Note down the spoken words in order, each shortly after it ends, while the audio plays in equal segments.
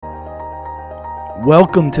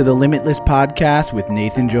Welcome to the Limitless Podcast with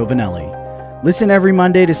Nathan Jovanelly. Listen every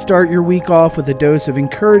Monday to start your week off with a dose of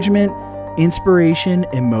encouragement, inspiration,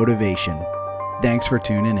 and motivation. Thanks for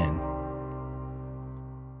tuning in.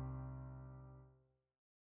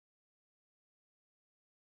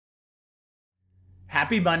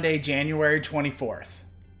 Happy Monday, January 24th.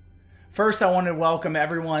 First, I want to welcome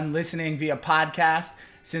everyone listening via podcast,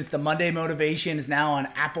 since the Monday Motivation is now on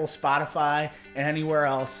Apple, Spotify, and anywhere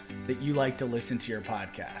else that you like to listen to your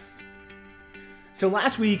podcasts. So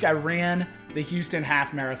last week, I ran the Houston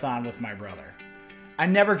Half Marathon with my brother. I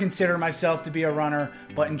never considered myself to be a runner,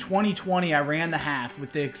 but in 2020, I ran the half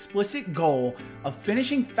with the explicit goal of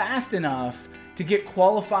finishing fast enough to get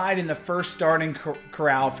qualified in the first starting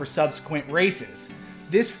corral for subsequent races.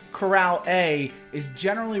 This Corral A is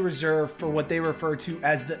generally reserved for what they refer to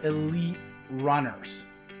as the elite runners.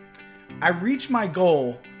 I reached my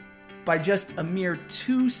goal by just a mere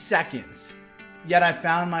 2 seconds, yet I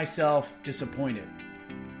found myself disappointed.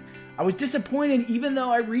 I was disappointed even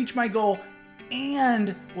though I reached my goal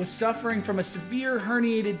and was suffering from a severe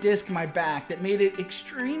herniated disc in my back that made it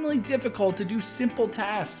extremely difficult to do simple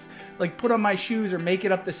tasks like put on my shoes or make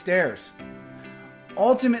it up the stairs.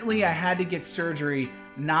 Ultimately, I had to get surgery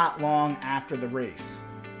not long after the race.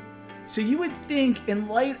 So you would think, in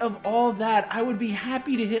light of all that, I would be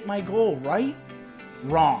happy to hit my goal, right?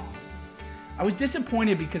 Wrong. I was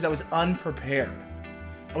disappointed because I was unprepared.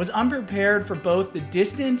 I was unprepared for both the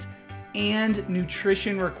distance and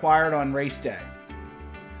nutrition required on race day.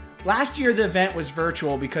 Last year, the event was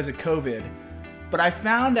virtual because of COVID, but I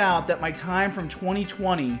found out that my time from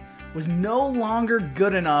 2020 was no longer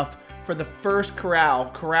good enough for the first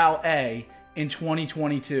Corral A, in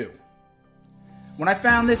 2022. When I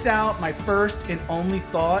found this out, my first and only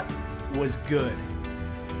thought was good.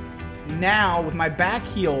 Now, with my back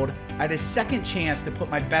healed, I had a second chance to put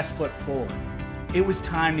my best foot forward. It was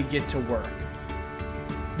time to get to work.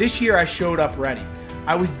 This year, I showed up ready.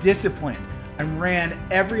 I was disciplined and ran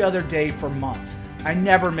every other day for months. I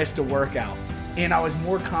never missed a workout, and I was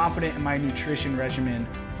more confident in my nutrition regimen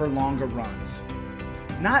for longer runs.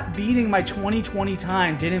 Not beating my 2020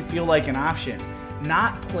 time didn't feel like an option.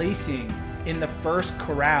 Not placing in the first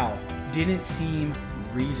corral didn't seem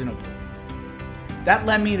reasonable. That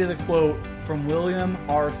led me to the quote from William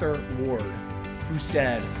Arthur Ward, who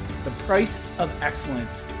said, "The price of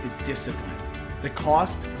excellence is discipline. The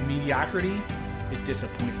cost of mediocrity is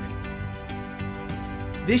disappointment."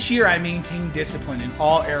 This year, I maintained discipline in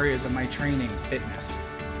all areas of my training and fitness.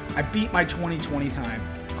 I beat my 2020 time,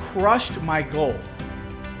 crushed my goal.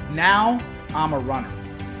 Now, I'm a runner.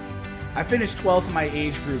 I finished 12th in my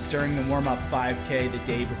age group during the warmup 5K the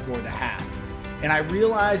day before the half, and I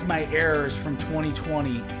realized my errors from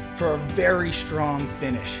 2020 for a very strong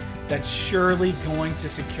finish that's surely going to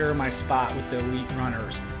secure my spot with the elite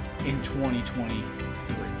runners in 2023.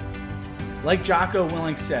 Like Jocko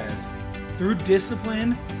Willink says, through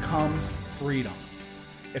discipline comes freedom.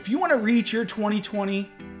 If you want to reach your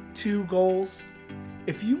 2022 goals,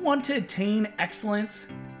 if you want to attain excellence,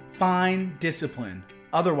 find discipline.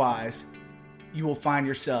 Otherwise, you will find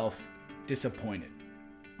yourself disappointed.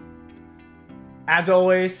 As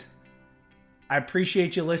always, I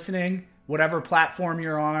appreciate you listening, whatever platform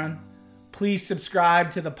you're on. Please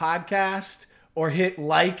subscribe to the podcast or hit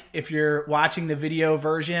like if you're watching the video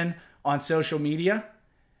version on social media.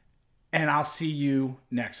 And I'll see you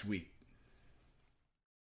next week.